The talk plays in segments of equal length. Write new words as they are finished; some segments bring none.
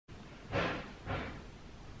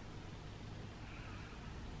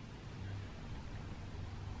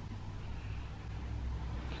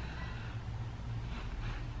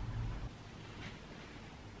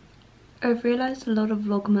I've realised a lot of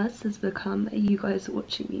Vlogmas has become you guys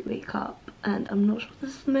watching me wake up, and I'm not sure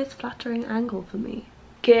this is the most flattering angle for me.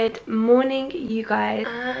 Good morning, you guys.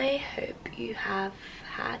 I hope you have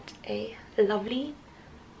had a lovely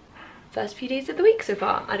first few days of the week so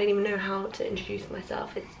far. I don't even know how to introduce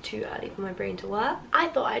myself. It's too early for my brain to work. I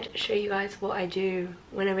thought I'd show you guys what I do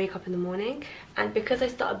when I wake up in the morning, and because I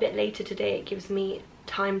start a bit later today, it gives me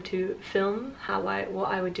time to film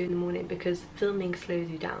what I would do in the morning, because filming slows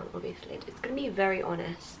you down, obviously. It's gonna be very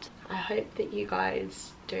honest. I hope that you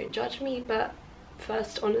guys don't judge me, but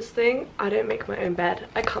first honest thing, I don't make my own bed.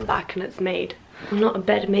 I come back and it's made. I'm not a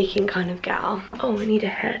bed making kind of gal. Oh, I need a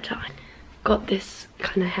hair tie. Got this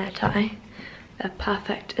kind of hair tie. They're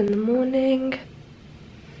perfect in the morning.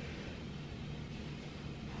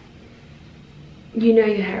 You know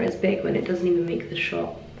your hair is big when it doesn't even make the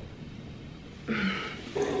shot.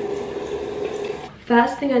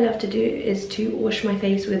 First thing I love to do is to wash my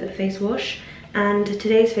face with a face wash, and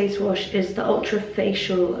today's face wash is the Ultra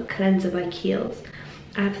Facial Cleanser by Kiehl's.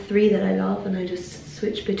 I have 3 that I love and I just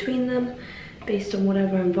switch between them based on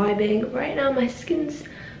whatever I'm vibing. Right now my skin's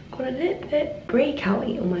got a little bit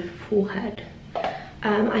breakouty on my forehead.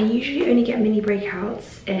 I usually only get mini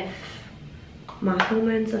breakouts if my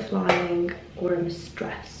hormones are flying or I'm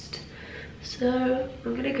stressed. So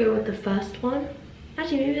I'm gonna go with the first one.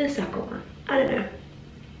 Actually, maybe the second one. I don't know.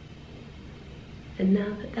 And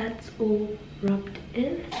now that that's all rubbed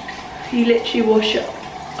in, you literally wash it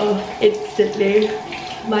off instantly,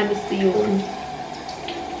 minus the yawn.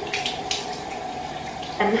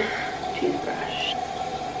 And toothbrush.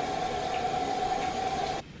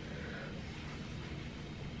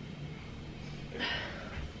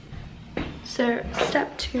 So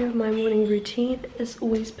step 2 of my morning routine is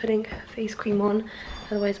always putting face cream on,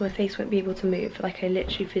 otherwise my face won't be able to move. Like, I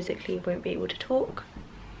literally physically won't be able to talk.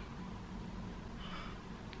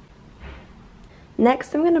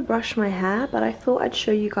 Next I'm going to brush my hair, but I thought I'd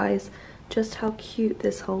show you guys just how cute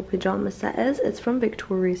this whole pyjama set is. It's from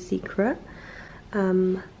Victoria's Secret,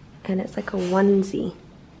 and it's like a onesie.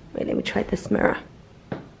 Wait, let me try this mirror.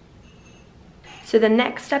 So the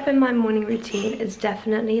next step in my morning routine is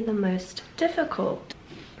definitely the most difficult.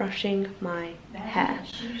 Brushing my hair.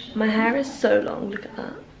 My hair is so long, look at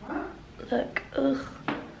that. Look, ugh,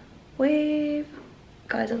 wave.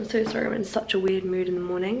 Guys, I'm so sorry, I'm in such a weird mood in the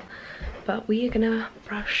morning. But we are gonna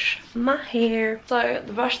brush my hair. So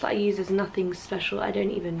the brush that I use is nothing special. I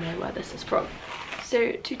don't even know where this is from.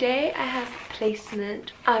 So today I have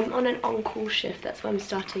placement. I'm on an on-call shift, that's why I'm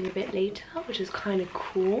starting a bit later, which is kind of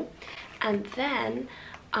cool. And then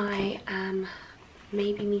I am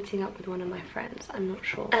maybe meeting up with one of my friends, I'm not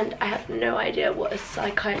sure. And I have no idea what a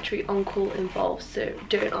psychiatry on-call involves, so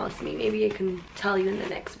don't ask me. Maybe I can tell you in the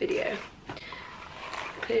next video.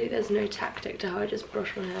 Clearly there's no tactic to how I just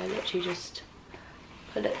brush my hair. I literally just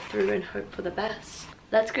pull it through and hope for the best.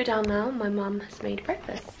 Let's go down now. My mum has made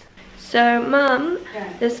breakfast. So mum,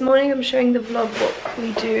 this morning I'm showing the vlog what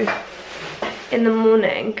we do in the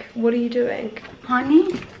morning. What are you doing? Honey?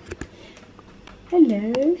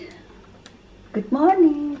 Hello. Good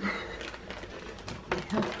morning.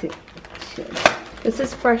 I have to show you. This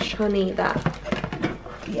is fresh honey that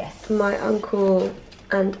my uncle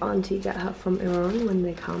and auntie get her from Iran when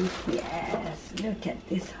they come. Yes, look at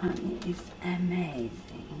this honey, it's amazing.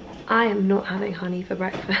 I am not having honey for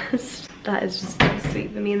breakfast. That is just too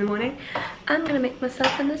sweet for me in the morning. I'm gonna make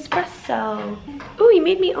myself an espresso. Oh, you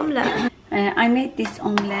made me omelette. I made this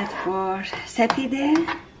omelette for Saturday.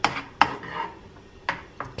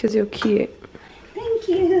 Because you're cute. Thank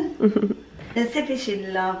you. The Seppi should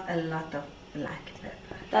love a lot of black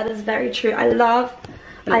pepper. That is very true. I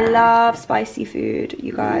love spicy food,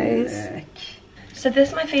 you guys. Look. So this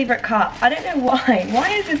is my favorite cup. I don't know why. Why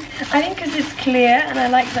is it? I think because it's clear and I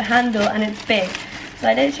like the handle and it's big. So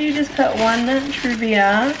I literally just put 1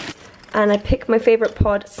 Truvia. And I picked my favorite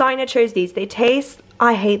pod. Sina chose these. They taste,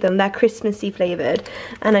 I hate them. They're Christmassy flavored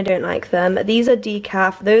and I don't like them. These are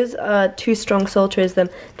decaf. Those are too strong, so I'll choose them.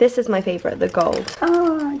 This is my favorite, the gold.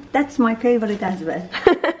 Oh, that's my favorite as well.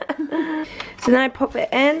 So then I pop it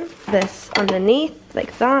in, this underneath,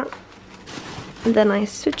 like that. And then I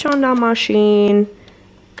switch on our machine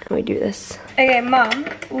and we do this. Okay, Mum,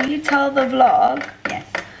 will you tell the vlog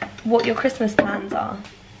what your Christmas plans are?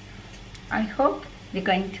 I hope we're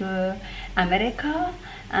going to America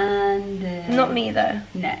and... Not me though.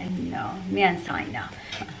 No, me and Sina.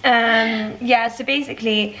 Yeah, so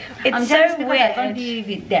basically, it's I'm so weird. I'm going to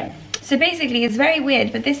be with them. So basically it's very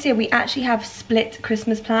weird, but this year we actually have split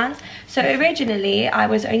Christmas plans. So originally I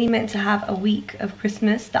was only meant to have a week of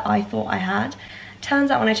Christmas that I thought I had,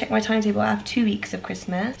 turns out when I check my timetable, I have 2 weeks of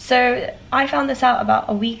Christmas. So I found this out about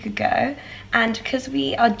a week ago, and because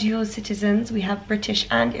we are dual citizens, we have British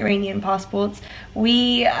and Iranian passports,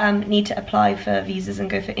 we need to apply for visas and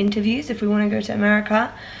go for interviews if we want to go to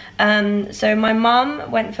America. So my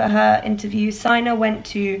mum went for her interview. Sina went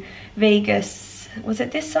to Vegas. Was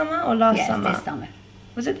it this summer or last summer? Yes, this summer.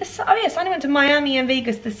 Was it this? Oh yes, Sina went to Miami and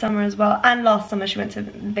Vegas this summer as well, and last summer she went to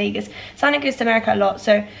Vegas. Sina goes to America a lot,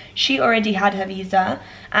 so she already had her visa.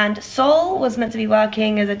 And Sol was meant to be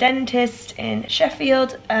working as a dentist in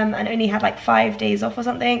Sheffield, and only had like 5 days off or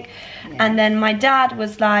something. Yeah. And then my dad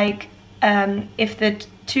was like, if the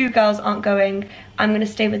 2 girls aren't going, I'm gonna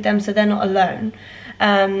stay with them so they're not alone.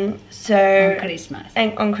 So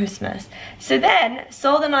on Christmas. So then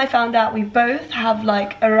Sol and I found out we both have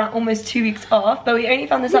like around almost 2 weeks off, but we only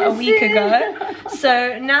found this out a week ago.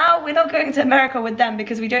 So now we're not going to America with them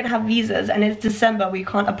because we don't have visas, and it's December. We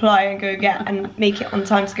can't apply and go get and make it on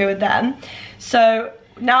time to go with them. So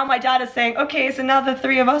now my dad is saying, okay, so now the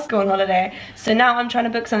 3 of us go on holiday. So now I'm trying to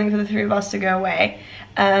book something for the 3 of us to go away.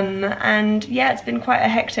 And yeah, it's been quite a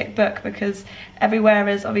hectic book because everywhere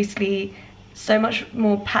is obviously so much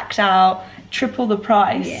more packed out, triple the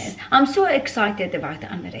price. Yes, I'm so excited about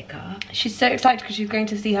America. She's so excited because she's going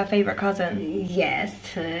to see her favourite cousin. Yes.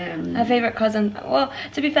 Her favourite cousin. Well,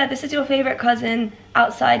 to be fair, this is your favourite cousin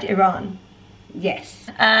outside Iran. Yes.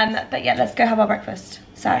 But yeah, let's go have our breakfast.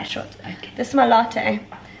 Sorry, short. Okay. This is my latte,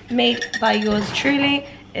 made by yours truly.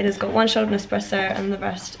 It has got 1 shot of Nespresso and the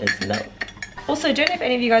rest is milk. Also, I don't know if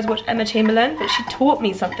any of you guys watch Emma Chamberlain, but she taught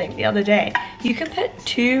me something the other day. You can put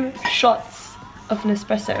 2 shots of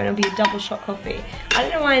Nespresso and it'll be a double shot coffee. I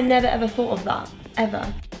don't know why I never ever thought of that,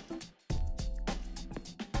 ever.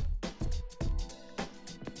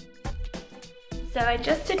 So I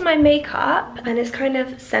just did my makeup and it's kind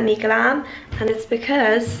of semi-glam, and it's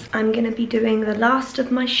because I'm gonna be doing the last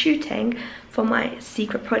of my shooting for my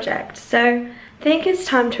secret project. So I think it's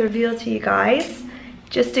time to reveal to you guys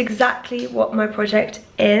just exactly what my project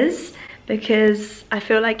is, because I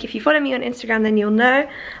feel like if you follow me on Instagram then you'll know,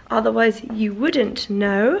 otherwise you wouldn't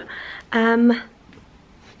know. My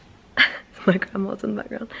grandma's in the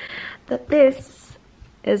background. That this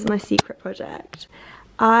is my secret project.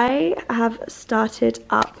 I have started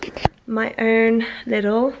up my own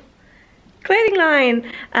little clothing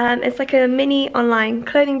line. It's like a mini online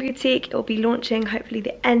clothing boutique. It will be launching hopefully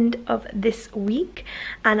the end of this week,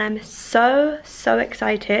 and I'm so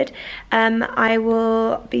excited. I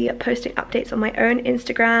will be posting updates on my own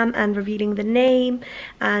Instagram and revealing the name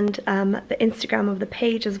and the Instagram of the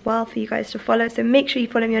page as well for you guys to follow. So make sure you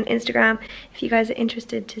follow me on Instagram if you guys are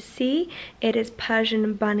interested to see. It is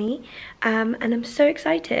Persian Bunny, and I'm so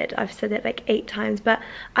excited. I've said it like 8 times, but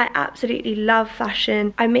I absolutely love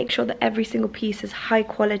fashion. I make sure that every single piece is high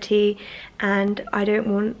quality, and I don't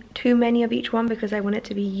want too many of each one because I want it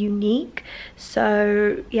to be unique.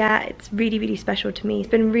 So yeah, it's really special to me. It's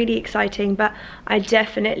been really exciting, but I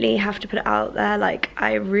definitely have to put it out there. Like,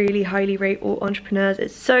 I really highly rate all entrepreneurs.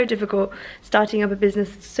 It's so difficult starting up a business.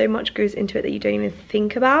 So much goes into it that you don't even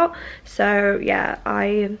think about. So yeah,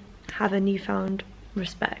 I have a newfound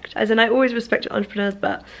respect, as in I always respected entrepreneurs,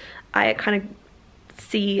 but I kind of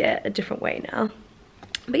see it a different way now.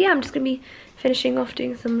 But yeah, I'm just gonna be finishing off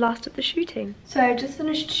doing some last of the shooting. So I just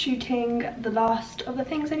finished shooting the last of the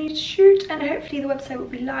things I need to shoot, and hopefully the website will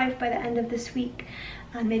be live by the end of this week,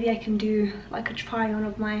 and maybe I can do like a try on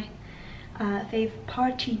of my fave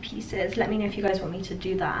party pieces. Let me know if you guys want me to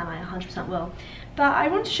do that, and I 100% will. But I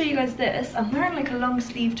want to show you guys this. I'm wearing like a long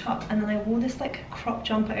sleeve top, and then I wore this like crop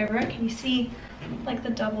jumper over it. Can you see like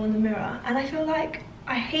the double in the mirror? And I feel like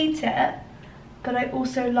I hate it, but I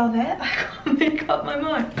also love it. I can't make up my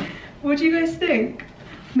mind. What do you guys think?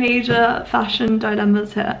 Major fashion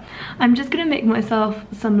dilemmas here. I'm just gonna make myself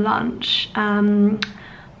some lunch.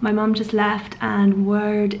 My mum just left, and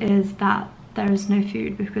word is that there is no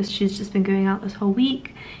food because she's just been going out this whole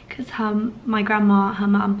week because my grandma, her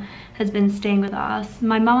mum, has been staying with us.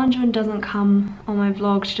 My mum doesn't come on my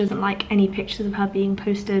vlog. She doesn't like any pictures of her being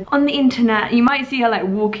posted on the internet. You might see her like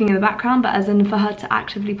walking in the background, but as in for her to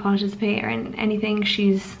actively participate in anything,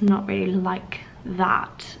 she's not really like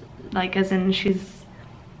that. Like, as in she's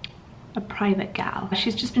a private gal.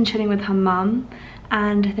 She's just been chilling with her mum,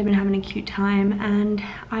 and they've been having a cute time, and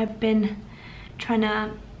I've been trying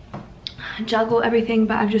to juggle everything,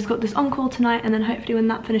 but I've just got this on call tonight, and then hopefully when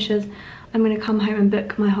that finishes I'm gonna come home and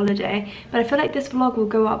book my holiday. But I feel like this vlog will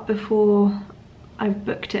go up before I've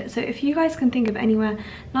booked it, so if you guys can think of anywhere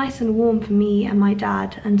nice and warm for me and my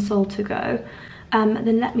dad and Sol to go,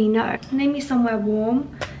 then let me know. Name me somewhere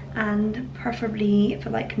warm, and preferably for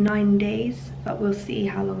like 9 days, but we'll see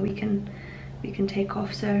how long we can we can take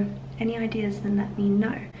off. So any ideas, then let me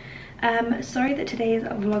know. Sorry that today's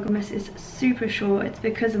vlogmas is super short. It's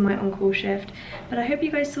because of my on-call shift, but I hope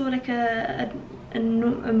you guys saw like a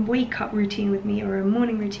wake up routine with me, or a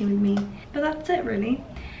morning routine with me. But that's it really.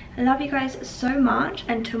 I love you guys so much,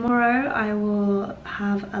 and tomorrow I will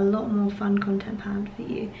have a lot more fun content planned for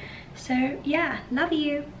you. So yeah, love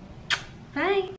you. Bye.